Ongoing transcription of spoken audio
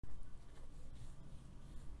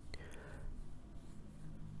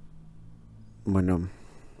Bueno,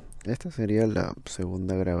 esta sería la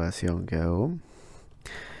segunda grabación que hago,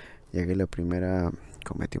 ya que la primera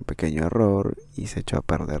cometí un pequeño error y se echó a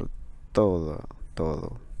perder toda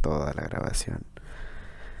la grabación.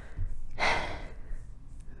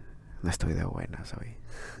 No estoy de buenas hoy.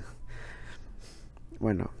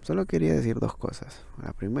 Bueno, solo quería decir dos cosas.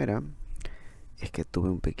 La primera es que tuve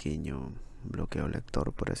un pequeño bloqueo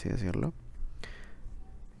lector, por así decirlo.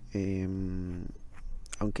 Em,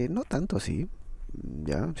 Aunque no tanto así,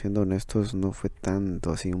 ya, siendo honestos, no fue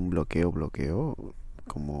tanto así un bloqueo,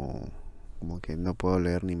 como, como que no puedo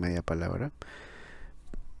leer ni media palabra.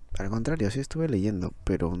 Al contrario, sí estuve leyendo,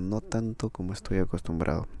 pero no tanto como estoy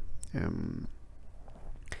acostumbrado. Em,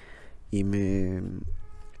 y me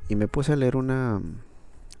y me puse a leer una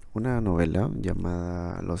novela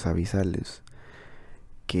llamada Los Abisales,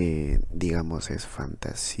 que digamos es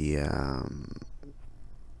fantasía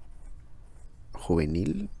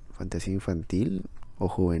juvenil, fantasía infantil o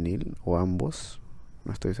juvenil, o ambos,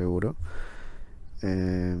 no estoy seguro.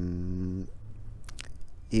 Em,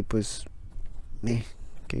 y pues, eh,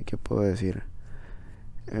 ¿qué puedo decir?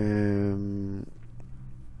 Em,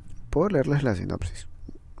 Puedo leerles la sinopsis.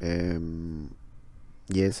 Em,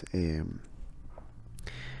 y es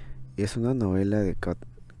una novela de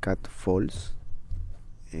Cat Falls.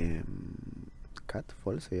 em, Cat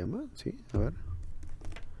Falls se llama, sí, a ver.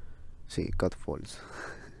 Sí, Cat Falls,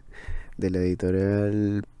 de la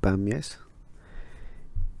editorial Pamies.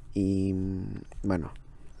 Y bueno,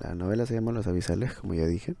 la novela se llama Los Abisales, como ya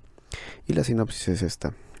dije. Y la sinopsis es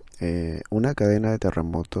esta. Una cadena de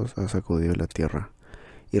terremotos ha sacudido la Tierra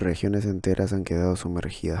y regiones enteras han quedado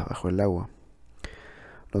sumergidas bajo el agua.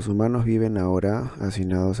 Los humanos viven ahora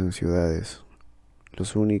hacinados en ciudades.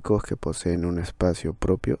 Los únicos que poseen un espacio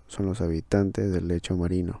propio son los habitantes del lecho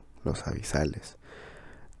marino, los abisales.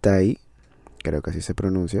 Tai, creo que así se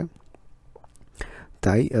pronuncia,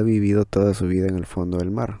 Tai ha vivido toda su vida en el fondo del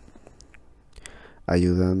mar,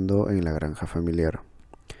 ayudando en la granja familiar.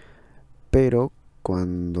 Pero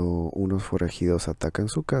cuando unos forajidos atacan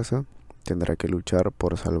su casa, tendrá que luchar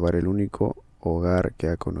por salvar el único hogar que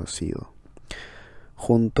ha conocido.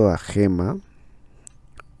 Junto a Gemma,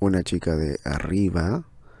 una chica de arriba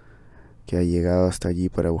que ha llegado hasta allí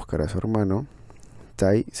para buscar a su hermano,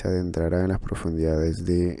 Tai se adentrará en las profundidades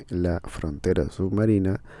de la frontera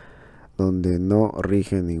submarina, donde no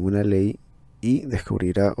rige ninguna ley, y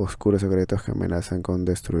descubrirá oscuros secretos que amenazan con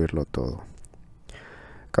destruirlo todo.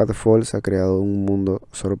 Cat Falls ha creado un mundo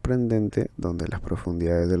sorprendente donde las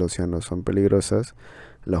profundidades del océano son peligrosas,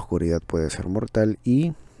 la oscuridad puede ser mortal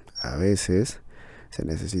y, a veces, se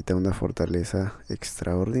necesita una fortaleza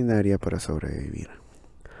extraordinaria para sobrevivir.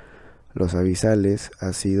 Los Abisales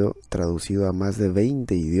ha sido traducido a más de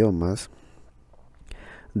 20 idiomas.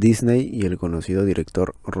 Disney y el conocido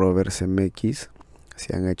director Robert Zemeckis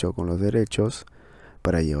se han hecho con los derechos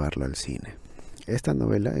para llevarlo al cine. Esta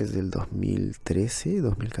novela es del 2013,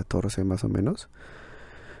 2014 más o menos.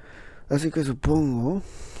 Así que supongo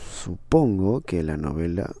que la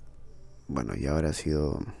novela, bueno, ya habrá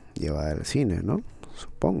sido llevada al cine, ¿no?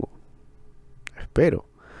 Supongo, espero.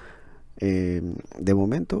 De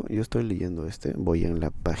momento yo estoy leyendo voy en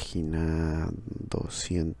la página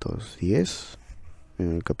 210,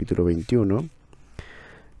 en el capítulo 21,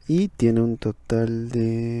 y tiene un total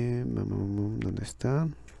de... ¿Dónde está?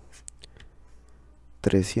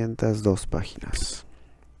 302 páginas.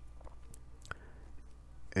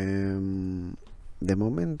 De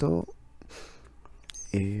momento,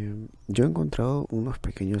 yo he encontrado unos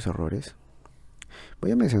pequeños errores.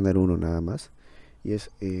 Voy a mencionar uno nada más. Y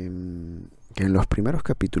es que en los primeros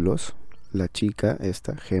capítulos, la chica,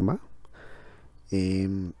 esta, Gemma,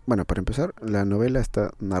 bueno, para empezar, la novela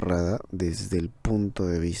está narrada desde el punto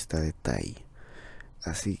de vista de Tai.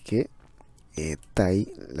 Así que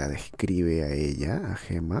Tai la describe a ella, a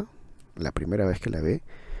Gemma, la primera vez que la ve,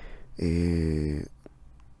 eh,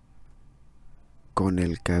 con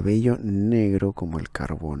el cabello negro como el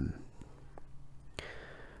carbón.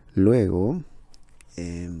 Luego,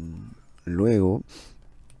 eh, luego,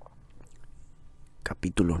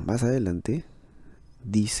 capítulos más adelante,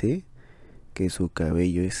 dice que su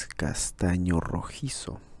cabello es castaño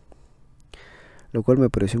rojizo, lo cual me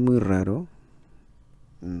pareció muy raro.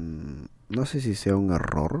 No sé si sea un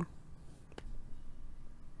error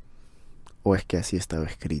o es que así estaba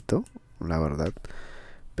escrito, la verdad.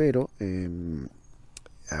 Pero,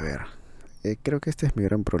 a ver, creo que este es mi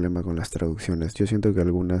gran problema con las traducciones. Yo siento que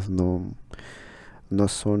algunas no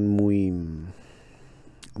son muy...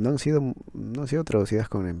 no han sido traducidas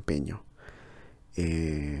con empeño,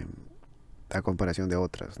 eh, a comparación de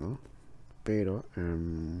otras, ¿no? Pero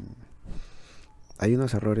hay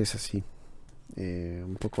unos errores así.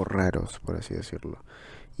 un poco raros, por así decirlo.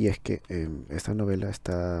 Y es que esta novela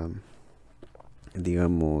está,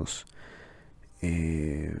 digamos,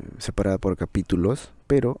 separada por capítulos,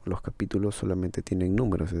 pero los capítulos solamente tienen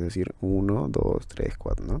números, es decir, uno 2 3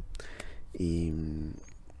 4, ¿no? Y,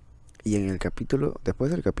 y en el capítulo,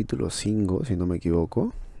 después del capítulo 5 si no me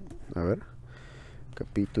equivoco, a ver,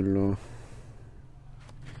 capítulo...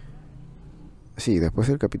 Sí, después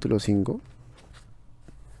del capítulo 5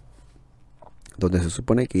 donde se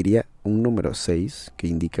supone que iría un número 6 que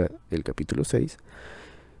indica el capítulo 6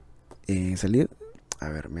 salir, a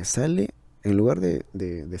ver, me sale, en lugar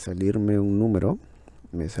de salirme un número,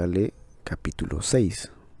 me sale capítulo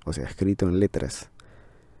 6, o sea, escrito en letras.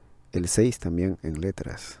 El 6 también en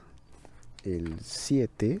letras. El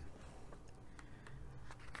 7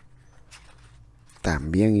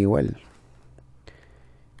 también igual.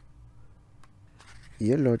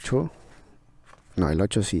 Y el 8, no, el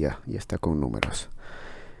 8 sí ya está con números.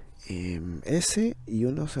 Ese y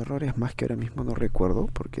unos errores más que ahora mismo no recuerdo,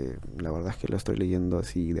 porque la verdad es que lo estoy leyendo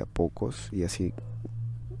así de a pocos y así,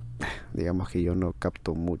 digamos que yo no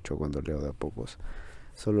capto mucho cuando leo de a pocos,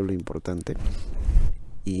 solo lo importante.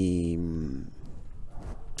 Y,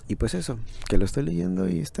 y pues eso, que lo estoy leyendo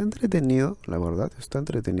y está entretenido, la verdad, está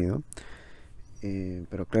entretenido.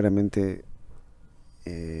 Pero claramente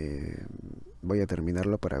voy a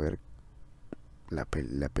terminarlo para ver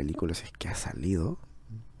la película si es que ha salido.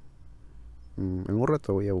 En un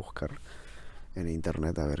rato voy a buscar en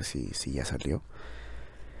internet a ver si ya salió.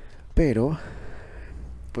 Pero,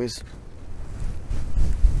 pues,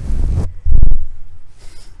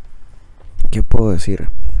 ¿qué puedo decir?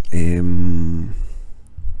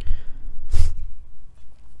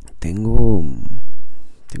 Tengo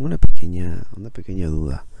una pequeña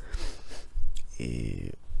duda.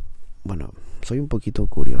 Bueno, soy un poquito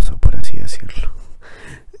curioso, por así decirlo.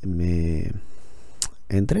 Me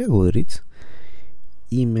entré a Goodreads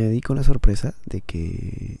y me di con la sorpresa de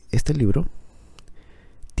que este libro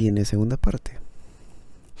tiene segunda parte.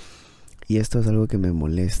 Y esto es algo que me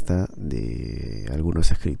molesta de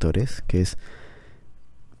algunos escritores, que es,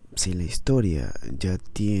 si la historia ya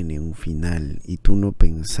tiene un final y tú no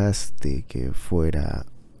pensaste que fuera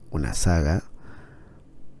una saga,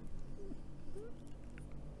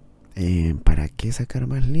 ¿para qué sacar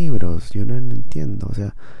más libros? Yo no lo entiendo. O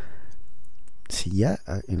sea, si ya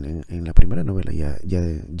en la primera novela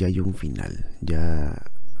ya hay un final, ya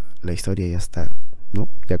la historia ya está, ¿no?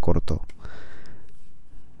 Ya cortó.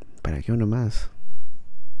 ¿Para qué uno más?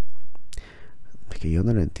 Es que yo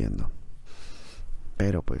no lo entiendo.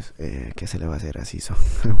 Pero pues, ¿qué se le va a hacer? Así son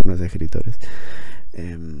algunos escritores.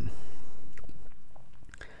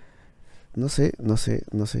 No sé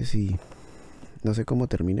si... No sé cómo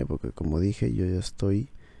termine, porque como dije, yo ya estoy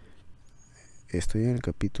en el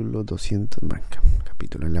capítulo 200, bueno,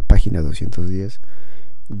 capítulo, en la página 210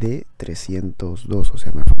 de 302, o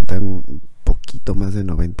sea, me faltan un poquito más de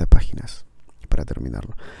 90 páginas para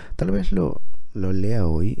terminarlo. Tal vez lo lea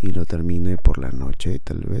hoy y lo termine por la noche,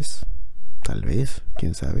 tal vez,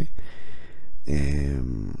 quién sabe.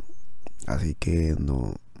 Así que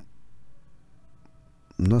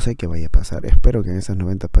no sé qué vaya a pasar. Espero que en esas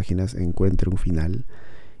 90 páginas encuentre un final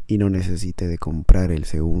y no necesite de comprar el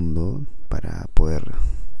segundo para poder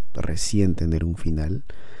recién tener un final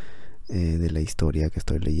de la historia que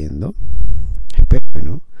estoy leyendo. Espero que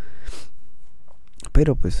no.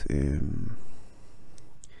 Pero pues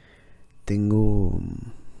tengo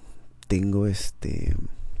tengo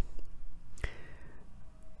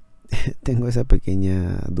esa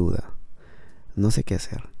pequeña duda. No sé qué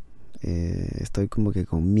hacer. Estoy como que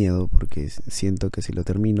con miedo porque siento que si lo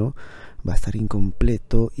termino va a estar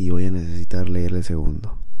incompleto y voy a necesitar leer el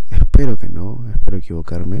segundo. Espero que no, espero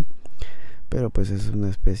equivocarme, pero pues es una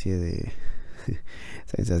especie de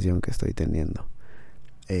sensación que estoy teniendo.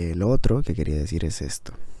 Lo otro que quería decir es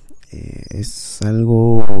esto. Es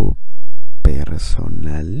algo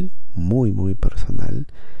personal, muy muy personal,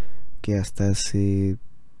 que hasta hace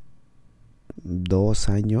 2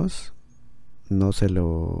 años no se lo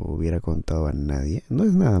hubiera contado a nadie. No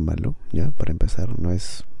es nada malo, ya, para empezar, no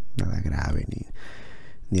es nada grave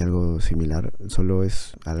ni algo similar, solo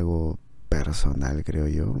es algo personal, creo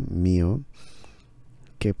yo, mío,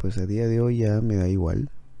 que pues a día de hoy ya me da igual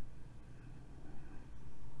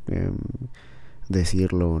eh,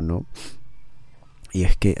 decirlo o no. Y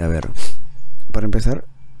es que, a ver, para empezar,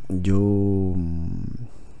 yo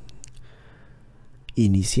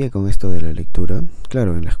inicié con esto de la lectura.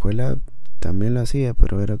 Claro, en la escuela también lo hacía,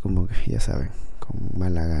 pero era como que, ya saben, con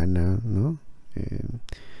mala gana, ¿no?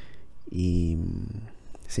 Y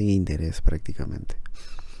sin interés prácticamente.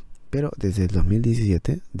 Pero desde el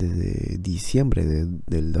 2017, desde diciembre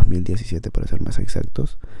del 2017 para ser más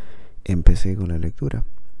exactos, empecé con la lectura.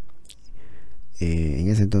 En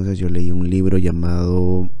ese entonces yo leí un libro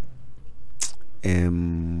llamado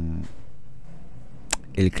El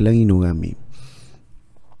clan Inugami.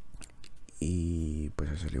 Y pues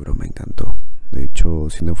ese libro me encantó. De hecho,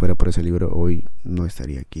 si no fuera por ese libro, hoy no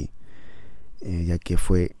estaría aquí. Ya que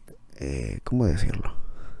fue, ¿cómo decirlo?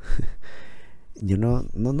 Yo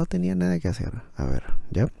no tenía nada que hacer. A ver,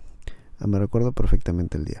 ¿ya? Me recuerdo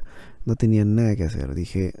perfectamente el día. No tenía nada que hacer.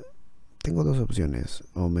 Dije, tengo dos opciones.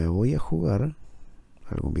 O me voy a jugar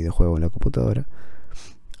algún videojuego en la computadora,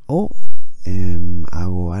 o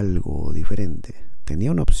hago algo diferente.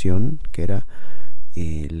 Tenía una opción que era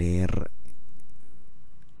leer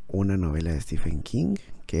una novela de Stephen King,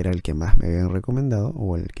 que era el que más me habían recomendado,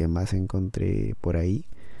 o el que más encontré por ahí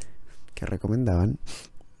que recomendaban,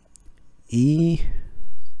 y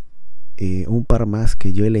un par más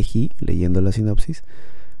que yo elegí leyendo la sinopsis,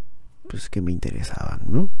 pues que me interesaban,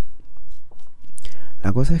 ¿no?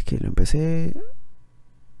 La cosa es que lo empecé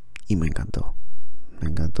y me encantó. Me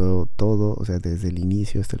encantó todo, o sea, desde el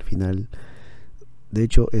inicio hasta el final. De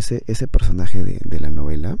hecho, ese personaje de la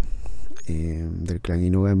novela, del clan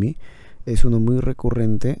Inugami, es uno muy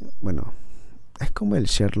recurrente. Bueno, es como el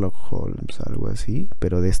Sherlock Holmes, algo así,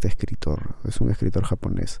 pero de este escritor. Es un escritor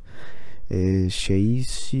japonés.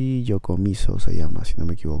 Sheishi Yokomizo se llama, si no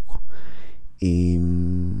me equivoco. Y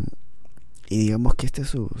digamos que este es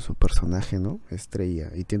su personaje, ¿no?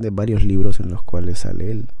 Estrella. Y tiene varios libros en los cuales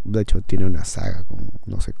sale él. De hecho, tiene una saga con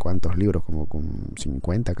no sé cuántos libros, como con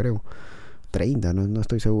 50 creo. 30, no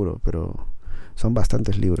estoy seguro, pero son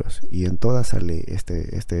bastantes libros. Y en todas sale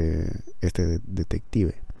este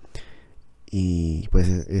detective. Y pues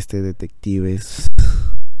este detective es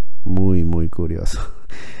muy, muy curioso.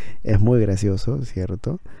 Es muy gracioso,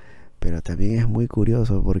 ¿cierto? Pero también es muy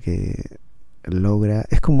curioso porque logra...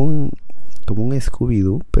 Es como un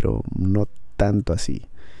Scooby-Doo, pero no tanto así.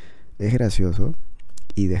 Es gracioso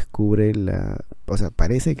y descubre o sea,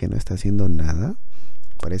 parece que no está haciendo nada,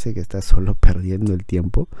 parece que está solo perdiendo el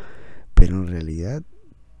tiempo, pero en realidad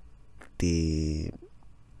te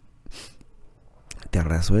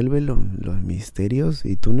resuelve los misterios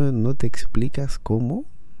y tú no te explicas cómo,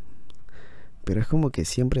 pero es como que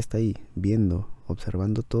siempre está ahí, viendo,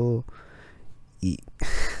 observando todo, y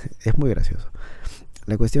es muy gracioso.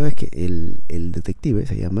 La cuestión es que el detective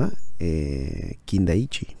se llama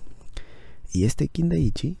Kindaichi. Y este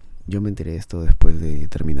Kindaichi, yo me enteré de esto después de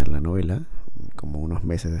terminar la novela, como unos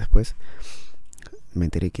meses después. Me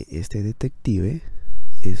enteré que este detective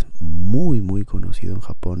es muy, muy conocido en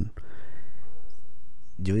Japón.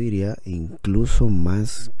 Yo diría incluso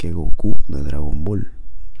más que Goku de Dragon Ball.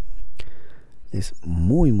 Es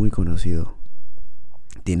muy, muy conocido.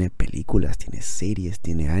 Tiene películas, tiene series,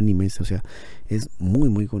 tiene animes, o sea, es muy,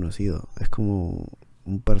 muy conocido. Es como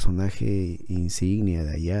un personaje insignia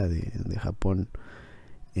de allá, de Japón.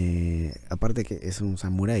 Aparte que es un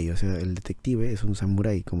samurái, o sea, el detective es un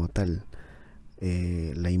samurái como tal.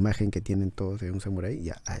 La imagen que tienen todos de un samurái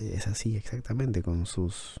ya es así exactamente, con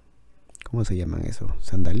sus... ¿Cómo se llaman eso?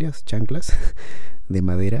 Sandalias, chanclas de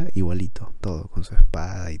madera, igualito, todo, con su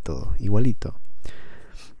espada y todo, igualito.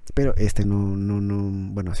 Pero este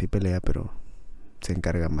bueno, sí pelea, pero se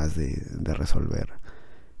encarga más de resolver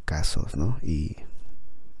casos, ¿no? Y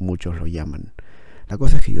muchos lo llaman. La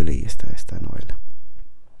cosa es que yo leí esta novela.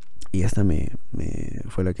 Y esta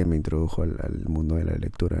fue la que me introdujo al mundo de la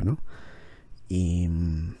lectura, ¿no? Y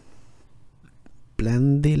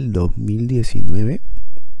plan del 2019,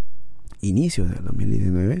 inicios del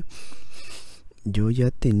 2019, yo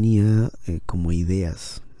ya tenía como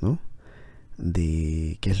ideas, ¿no?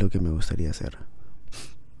 De qué es lo que me gustaría hacer.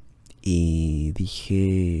 Y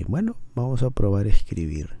dije, bueno, vamos a probar a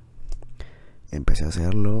escribir. Empecé a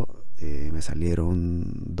hacerlo, me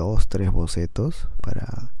salieron 2, 3 bocetos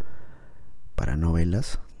para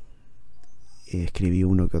novelas. Escribí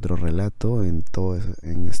uno que otro relato en todos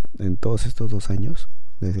estos 2 años,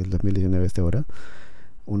 desde el 2019 hasta ahora.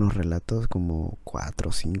 Unos relatos como 4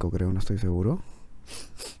 o 5 creo, no estoy seguro.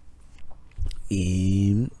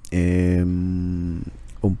 Y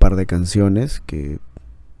un par de canciones que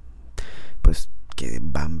pues que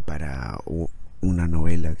van para una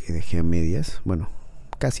novela que dejé a medias, bueno,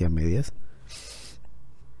 casi a medias.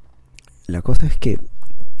 La cosa es que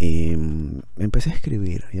empecé a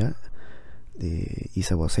escribir, ¿ya?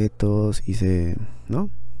 Hice bocetos, ¿no?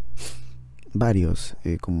 Varios,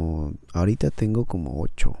 como ahorita tengo como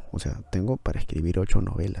 8, o sea, tengo para escribir 8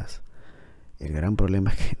 novelas. El gran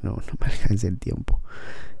problema es que no me alcanza el tiempo.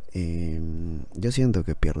 Yo siento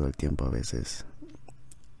que pierdo el tiempo a veces.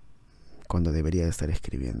 cuando debería estar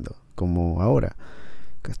escribiendo. Como ahora,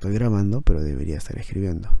 que estoy grabando, pero debería estar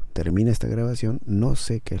escribiendo. Termina esta grabación, no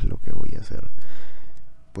sé qué es lo que voy a hacer.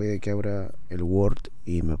 Puede que abra el Word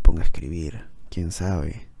y me ponga a escribir, quién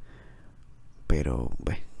sabe. Pero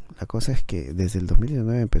bueno, la cosa es que desde el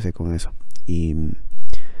 2019 empecé con eso. Y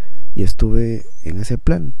estuve en ese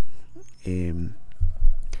plan.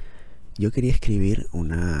 Yo quería escribir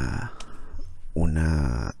una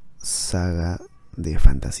saga de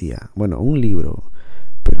fantasía. Bueno, un libro,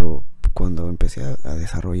 pero cuando empecé a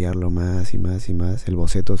desarrollarlo más y más y más, el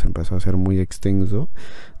boceto se empezó a hacer muy extenso.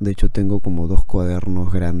 De hecho, tengo como 2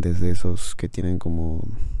 cuadernos grandes de esos que tienen como...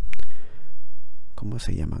 ¿Cómo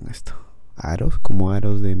se llaman esto? Aros, como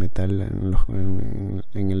aros de metal en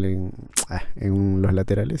los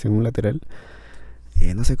laterales, en un lateral.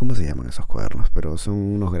 No sé cómo se llaman esos cuadernos, pero son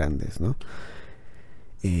unos grandes, ¿no?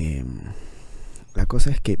 La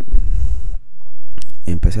cosa es que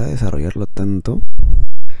empecé a desarrollarlo tanto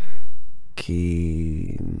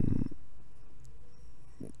que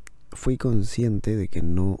fui consciente de que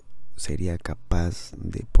no sería capaz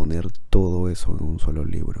de poner todo eso en un solo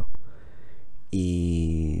libro.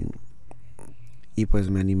 Y pues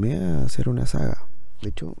me animé a hacer una saga. De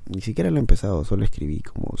hecho, ni siquiera lo he empezado, solo escribí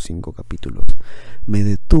como 5 capítulos. Me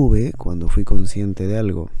detuve cuando fui consciente de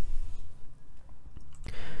algo.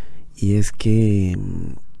 Y es que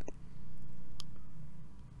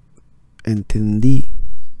entendí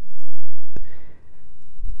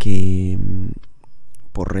que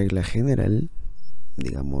por regla general,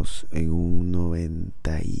 digamos en un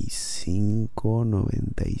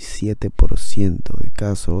 95-97% de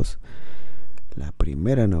casos, la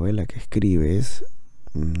primera novela que escribes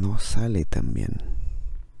no sale tan bien.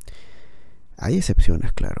 Hay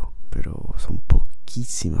excepciones, claro, pero son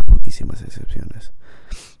poquísimas excepciones.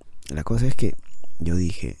 La cosa es que yo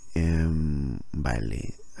dije,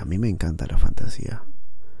 vale, a mí me encanta la fantasía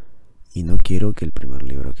y no quiero que el primer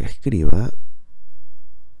libro que escriba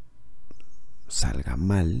salga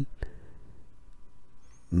mal,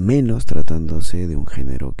 menos tratándose de un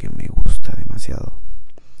género que me gusta demasiado.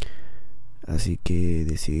 Así que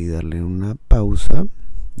decidí darle una pausa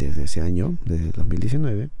desde ese año, desde el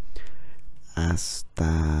 2019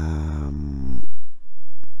 hasta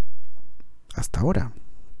ahora.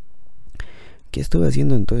 ¿Qué estuve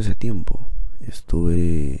haciendo en todo ese tiempo?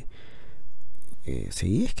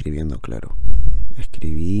 Seguí escribiendo, claro.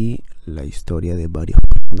 Escribí la historia de varios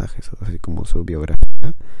personajes, así como su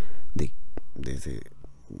biografía,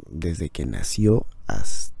 desde que nació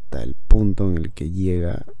hasta el punto en el que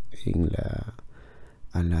llega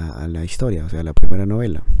a la historia, o sea, la primera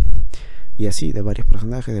novela. Y así, de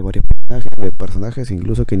personajes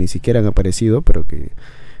incluso que ni siquiera han aparecido, pero que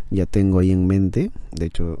ya tengo ahí en mente. De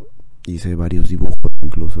hecho, hice varios dibujos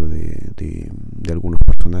incluso de algunos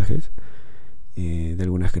personajes, de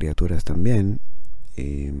algunas criaturas también.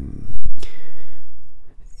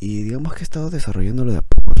 Y digamos que he estado desarrollándolo de a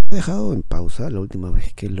poco. Lo he dejado en pausa. La última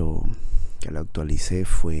vez que lo actualicé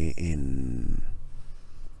fue en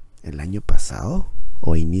el año pasado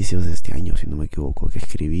o inicios de este año, si no me equivoco, que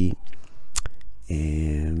escribí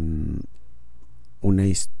una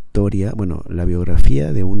historia, bueno, la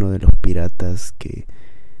biografía de uno de los piratas que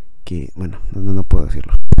bueno, no puedo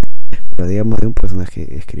decirlo, pero digamos de un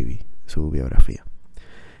personaje escribí su biografía.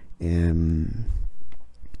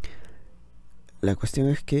 La cuestión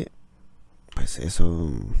es que pues eso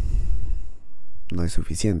no es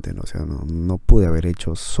suficiente, ¿no? O sea, no pude haber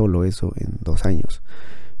hecho solo eso en 2 años.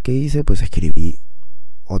 ¿Qué hice? Pues escribí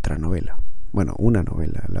otra novela. Bueno, una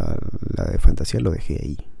novela. La de fantasía lo dejé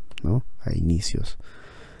ahí, ¿no? A inicios.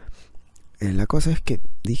 La cosa es que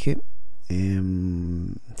dije,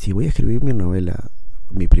 si voy a escribir mi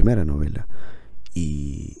primera novela,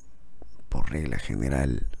 y por regla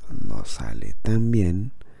general no sale tan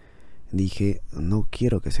bien, dije, no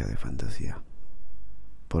quiero que sea de fantasía,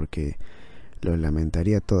 porque lo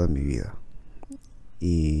lamentaría toda mi vida.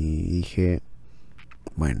 Y dije,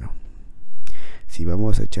 bueno, si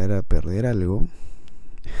vamos a echar a perder algo,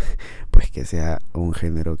 pues que sea un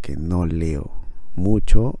género que no leo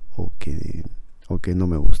mucho o que no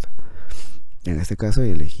me gusta. En este caso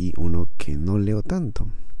elegí uno que no leo tanto,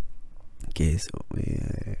 que es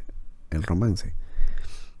el romance.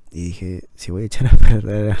 Y dije, si voy a echar a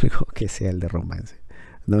perder algo, que sea el de romance.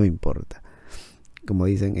 No me importa. Como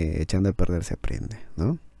dicen, echando a perder se aprende,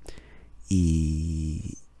 ¿no?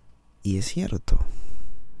 Y es cierto.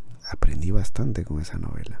 Aprendí bastante con esa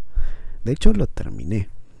novela. De hecho, lo terminé.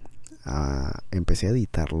 Empecé a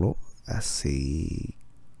editarlo hace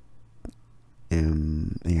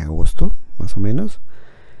en agosto, más o menos.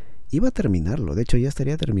 iba a terminarlo, de hecho ya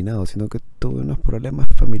estaría terminado, sino que tuve unos problemas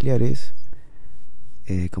familiares.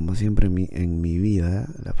 Como siempre en mi vida,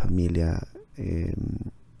 la familia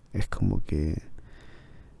es como que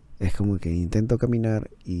intento caminar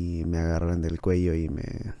y me agarran del cuello y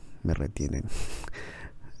me retienen.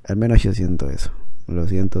 Al menos yo siento eso. Lo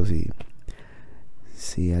siento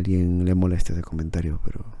si a alguien le molesta ese comentario,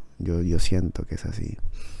 pero yo siento que es así.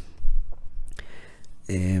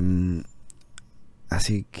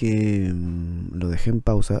 Así que lo dejé en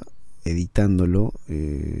pausa, editándolo.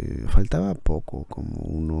 Faltaba poco, como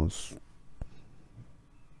unos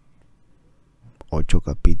 8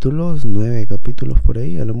 capítulos, 9 capítulos por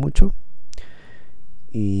ahí, a lo mucho.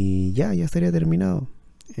 Y ya estaría terminado.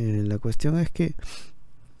 La cuestión es que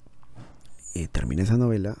terminé esa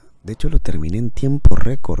novela. De hecho, lo terminé en tiempo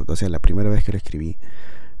récord. O sea, la primera vez que lo escribí,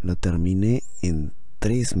 lo terminé en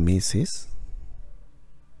 3 meses.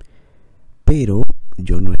 Pero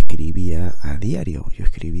yo no escribía a diario. Yo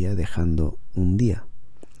escribía dejando un día.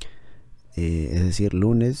 Es decir,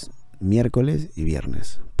 lunes, miércoles y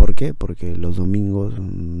viernes. ¿Por qué? Porque los domingos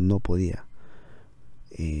no podía.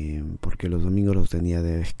 Porque los domingos los tenía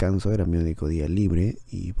de descanso, era mi único día libre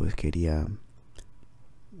y pues quería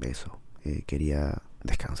eso, quería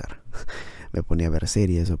descansar. Me ponía a ver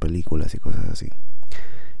series o películas y cosas así.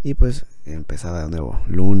 Y pues empezaba de nuevo,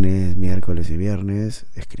 lunes, miércoles y viernes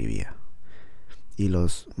escribía. Y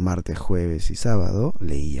los martes, jueves y sábado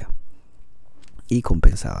leía. Y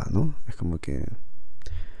compensaba, ¿no? Es como que...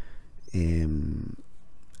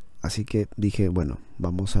 así que dije, bueno,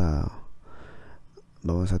 vamos a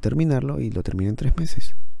terminarlo, y lo terminé en 3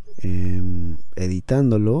 meses.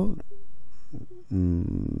 Editándolo,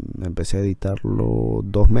 empecé a editarlo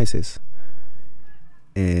 2 meses.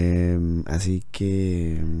 Así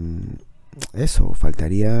que eso,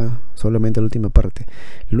 faltaría solamente la última parte.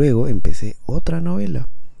 Luego empecé otra novela.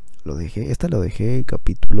 Lo dejé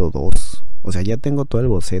capítulo 2. O sea, ya tengo todo el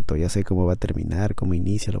boceto, ya sé cómo va a terminar, cómo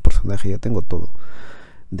inicia los personajes, ya tengo todo.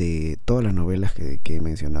 De todas las novelas que he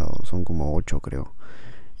mencionado, son como 8 creo.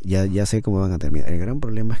 Ya sé cómo van a terminar. El gran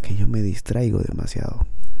problema es que yo me distraigo demasiado.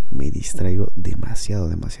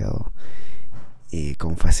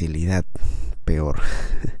 Con facilidad, peor.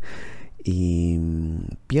 Y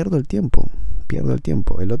pierdo el tiempo.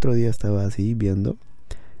 El otro día estaba así viendo.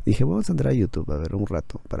 Dije, vamos a entrar a YouTube a ver un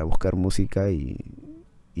rato para buscar música y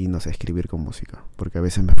no sé, escribir con música. Porque a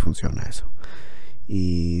veces me funciona eso.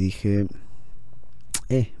 Y dije,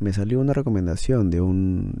 me salió una recomendación de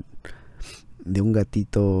un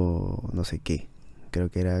gatito, no sé qué. Creo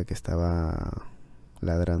que era que estaba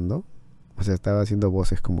ladrando. O sea, estaba haciendo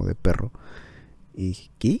voces como de perro. Y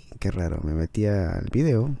dije, qué raro. Me metí al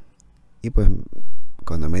video. Y pues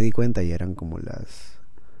cuando me di cuenta ya eran como las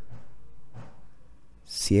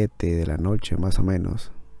 7 de la noche más o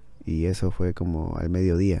menos. Y eso fue como al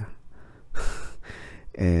mediodía.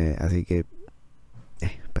 Así que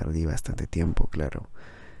perdí bastante tiempo, claro.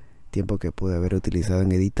 Tiempo que pude haber utilizado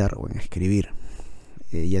en editar o en escribir.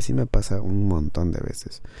 Y así me pasa un montón de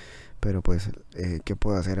veces. Pero pues, ¿qué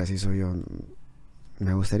puedo hacer? Así soy yo.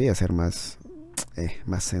 Me gustaría ser más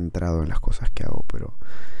centrado en las cosas que hago, pero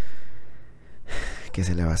 ¿qué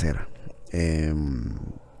se le va a hacer?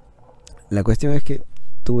 La cuestión es que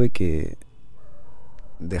tuve que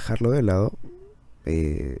dejarlo de lado.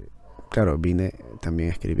 Claro, vine también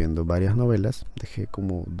escribiendo varias novelas. Dejé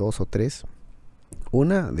como 2 o 3.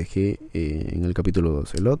 Una dejé en el capítulo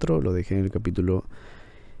 2. El otro lo dejé en el capítulo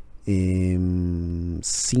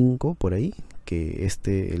 5 por ahí. Que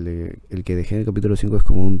el que dejé en el capítulo 5 es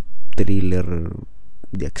como un thriller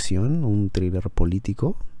de acción, un thriller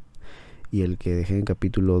político. Y el que dejé en el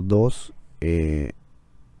capítulo 2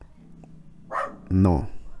 no.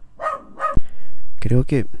 Creo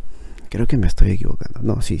que me estoy equivocando.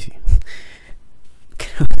 No, sí.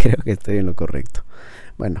 Creo que estoy en lo correcto.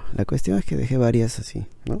 Bueno, la cuestión es que dejé varias así,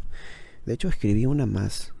 ¿no? De hecho, escribí una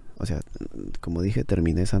más. O sea, como dije,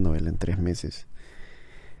 terminé esa novela en 3 meses.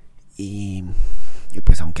 Y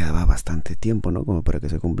pues aún quedaba bastante tiempo, ¿no? Como para que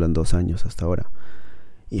se cumplan 2 años hasta ahora.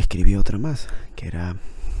 Y escribí otra más, que era...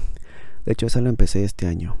 De hecho, esa la empecé este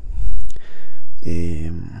año.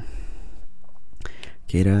 Que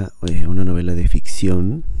era una novela de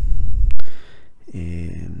ficción.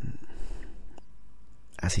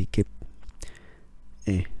 Así que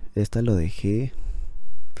esta lo dejé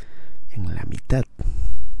en la mitad.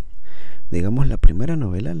 Digamos, la primera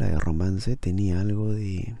novela, la de romance, tenía algo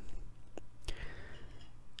de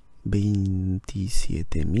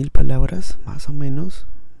 27.000 palabras, más o menos.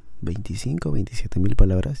 27.000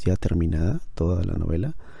 palabras, ya terminada toda la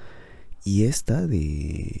novela. Y esta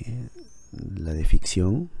la de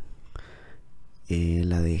ficción,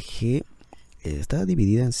 La dejé, estaba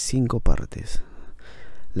dividida en 5 partes.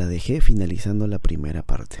 La dejé finalizando la primera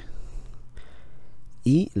parte.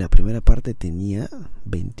 Y la primera parte tenía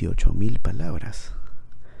 28.000 palabras.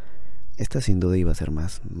 Esta sin duda iba a ser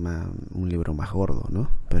un libro más gordo, ¿no?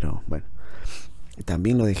 Pero bueno,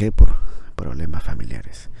 también lo dejé por problemas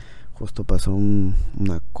familiares. Justo pasó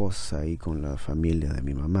una cosa ahí con la familia de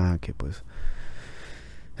mi mamá que pues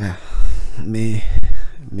me,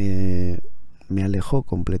 me alejó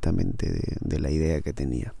completamente de la idea que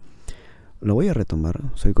tenía. Lo voy a retomar,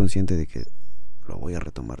 soy consciente de que lo voy a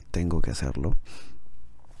retomar, tengo que hacerlo.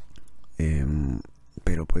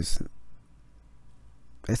 Pero pues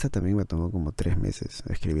esta también me tomó como 3 meses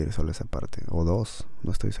escribir solo esa parte, o 2,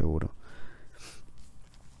 no estoy seguro.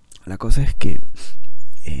 La cosa es que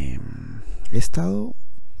he estado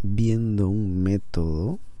viendo un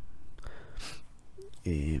método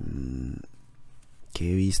que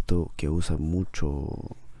he visto que usa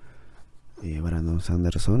mucho Brandon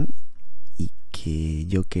Sanderson y que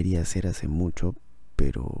yo quería hacer hace mucho,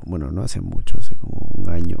 pero bueno, no hace mucho, hace como un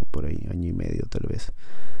año por ahí, año y medio tal vez,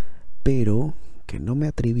 pero que no me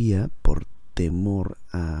atrevía por temor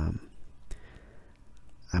a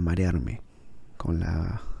marearme con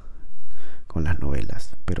las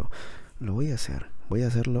novelas. Pero lo voy a hacer, voy a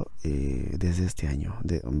hacerlo desde este año,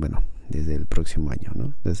 desde el próximo año,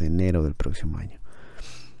 ¿no? Desde enero del próximo año.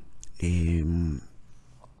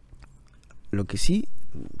 Lo que sí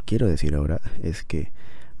quiero decir ahora es que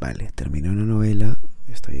vale, terminé una novela,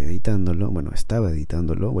 estaba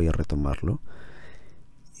editándolo, voy a retomarlo,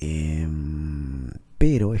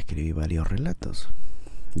 pero escribí varios relatos.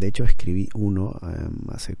 De hecho escribí uno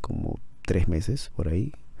hace como 3 meses, por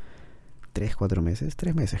ahí, 3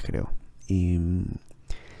 meses creo, y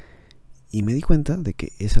me di cuenta de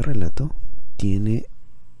que ese relato tiene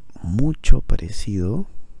mucho parecido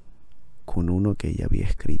con uno que ya había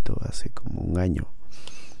escrito hace como un año.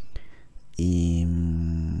 Y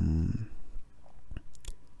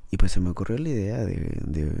pues se me ocurrió la idea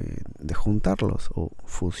de juntarlos o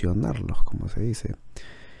fusionarlos, como se dice.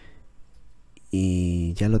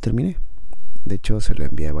 Y ya lo terminé. De hecho, se lo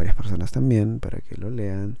envié a varias personas también para que lo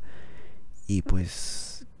lean. Y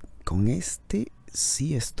pues con este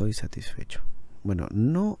sí estoy satisfecho. Bueno,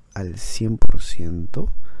 no al 100%,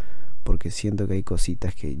 porque siento que hay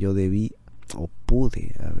cositas que yo debí o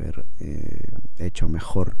pude haber hecho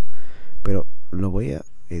mejor. Pero lo voy a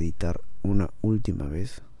editar una última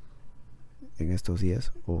vez en estos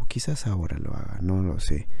días, o quizás ahora lo haga, no lo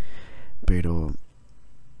sé. Pero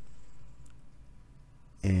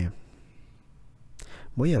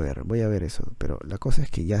voy a ver eso. Pero la cosa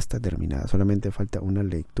es que ya está terminada, solamente falta una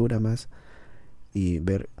lectura más y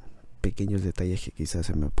ver pequeños detalles que quizás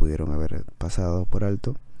se me pudieron haber pasado por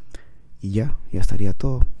alto, y ya estaría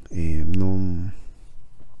todo.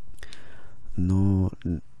 No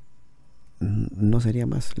sería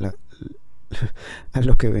más. A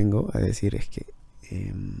lo que vengo a decir es que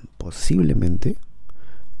posiblemente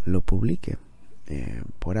lo publique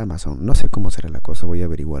por Amazon. No sé cómo será la cosa, voy a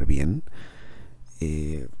averiguar bien,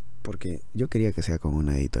 porque yo quería que sea con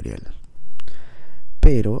una editorial,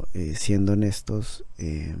 pero siendo honestos,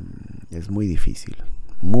 es muy difícil,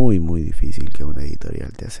 muy difícil que una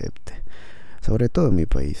editorial te acepte, sobre todo en mi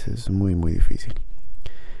país. Es muy difícil,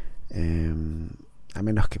 a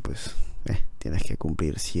menos que pues tienes que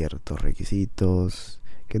cumplir ciertos requisitos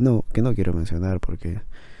que no quiero mencionar porque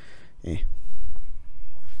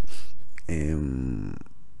se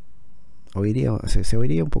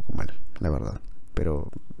oiría un poco mal, la verdad,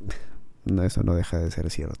 pero no, eso no deja de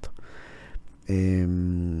ser cierto.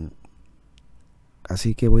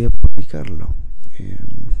 Así que voy a publicarlo.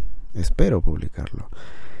 Espero publicarlo.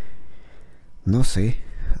 No sé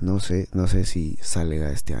si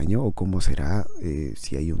salga este año o cómo será,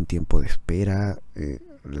 si hay un tiempo de espera.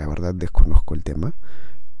 La verdad desconozco el tema,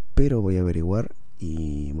 pero voy a averiguar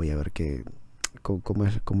y voy a ver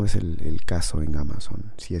cómo es el caso en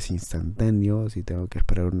Amazon. Si es instantáneo, si tengo que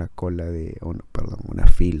esperar una una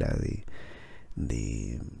fila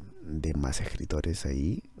de más escritores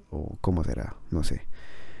ahí, o cómo será, no sé.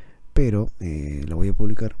 Pero lo voy a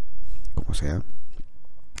publicar como sea,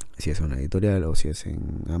 si es una editorial o si es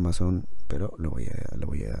en Amazon, pero lo voy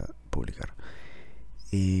a publicar.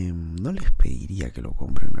 No les pediría que lo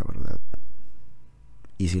compren, la verdad,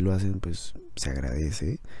 y si lo hacen pues se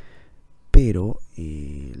agradece, pero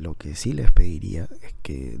lo que sí les pediría es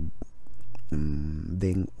que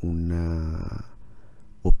den una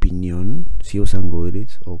opinión, si usan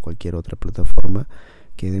Goodreads o cualquier otra plataforma,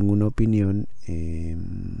 que den una opinión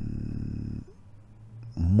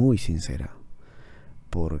muy sincera,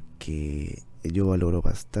 porque yo valoro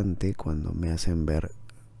bastante cuando me hacen ver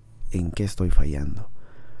en qué estoy fallando.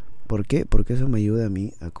 ¿Por qué? Porque eso me ayuda a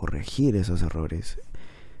mí a corregir esos errores.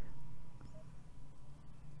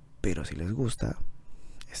 Pero si les gusta,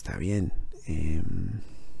 está bien,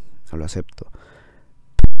 lo acepto.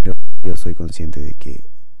 Pero yo soy consciente de que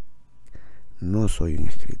no soy un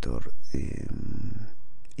escritor,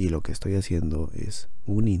 y lo que estoy haciendo es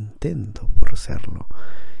un intento por serlo.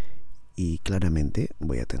 Y claramente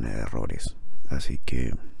voy a tener errores. Así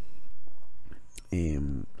que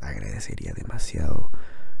agradecería demasiado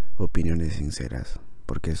opiniones sinceras,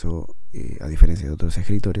 porque eso, a diferencia de otros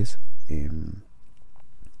escritores,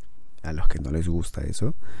 a los que no les gusta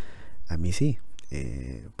eso, a mí sí,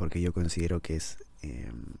 porque yo considero que es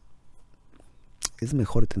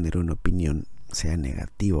mejor tener una opinión, sea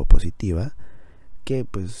negativa o positiva, que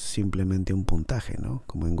pues simplemente un puntaje, ¿no?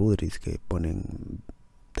 Como en Goodreads, que ponen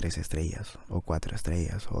 3 estrellas o 4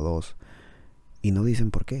 estrellas o 2 y no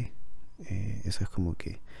dicen por qué. Eso es como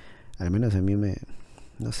que, al menos a mí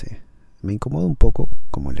no sé, me incomoda un poco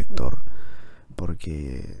como lector,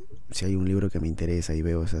 porque si hay un libro que me interesa y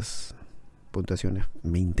veo esas puntuaciones,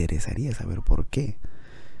 me interesaría saber por qué.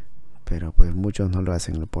 Pero pues muchos no lo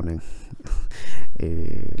hacen, lo ponen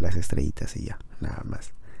las estrellitas y ya, nada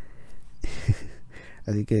más.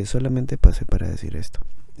 Así que solamente pasé para decir esto.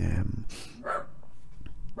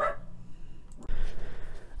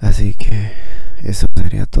 Así que eso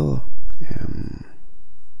sería todo.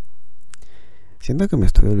 Siento que me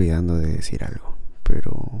estoy olvidando de decir algo,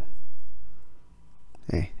 pero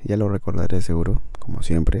ya lo recordaré seguro, como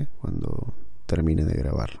siempre, cuando termine de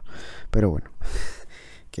grabarlo. Pero bueno,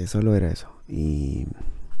 que solo era eso. Y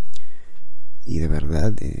de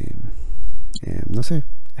verdad, no sé,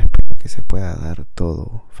 espero que se pueda dar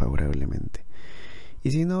todo favorablemente.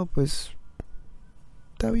 Y si no, pues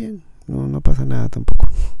está bien, no pasa nada tampoco.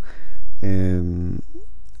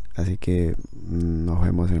 Así que nos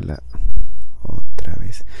vemos en la otra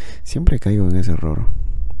vez. Siempre caigo en ese error.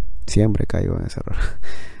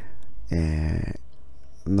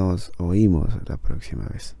 Nos oímos la próxima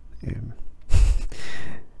vez.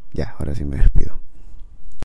 Ya, ahora sí me despido.